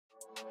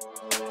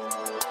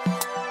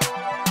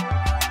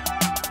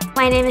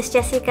my name is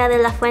Jessica de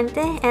la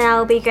Fuente, and I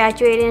will be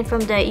graduating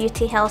from the UT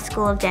Health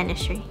School of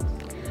Dentistry.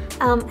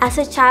 As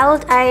a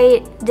child,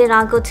 I did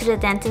not go to the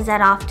dentist that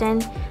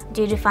often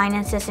due to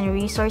finances and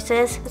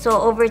resources. So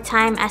over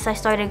time, as I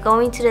started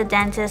going to the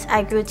dentist,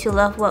 I grew to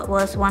love what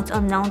was once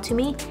unknown to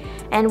me.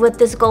 And with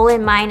this goal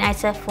in mind, I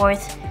set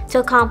forth to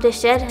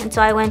accomplish it. And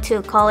so I went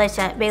to college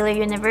at Baylor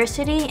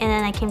University, and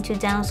then I came to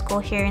dental school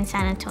here in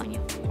San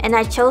Antonio. And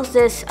I chose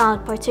this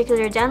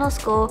particular dental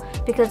school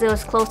because it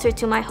was closer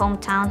to my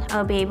hometown.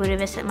 I'll be able to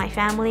visit my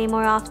family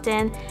more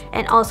often.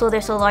 And also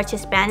there's a large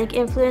Hispanic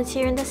influence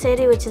here in the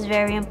city, which is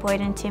very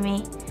important to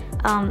me.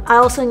 I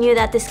also knew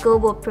that this school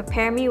would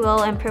prepare me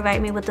well and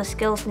provide me with the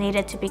skills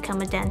needed to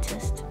become a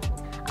dentist.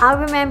 I'll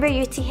remember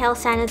UT Health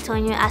San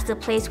Antonio as the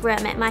place where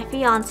I met my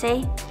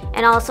fiance,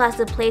 and also as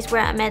the place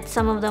where I met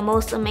some of the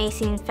most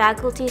amazing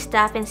faculty,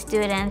 staff, and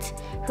students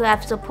who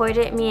have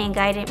supported me and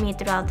guided me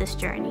throughout this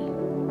journey.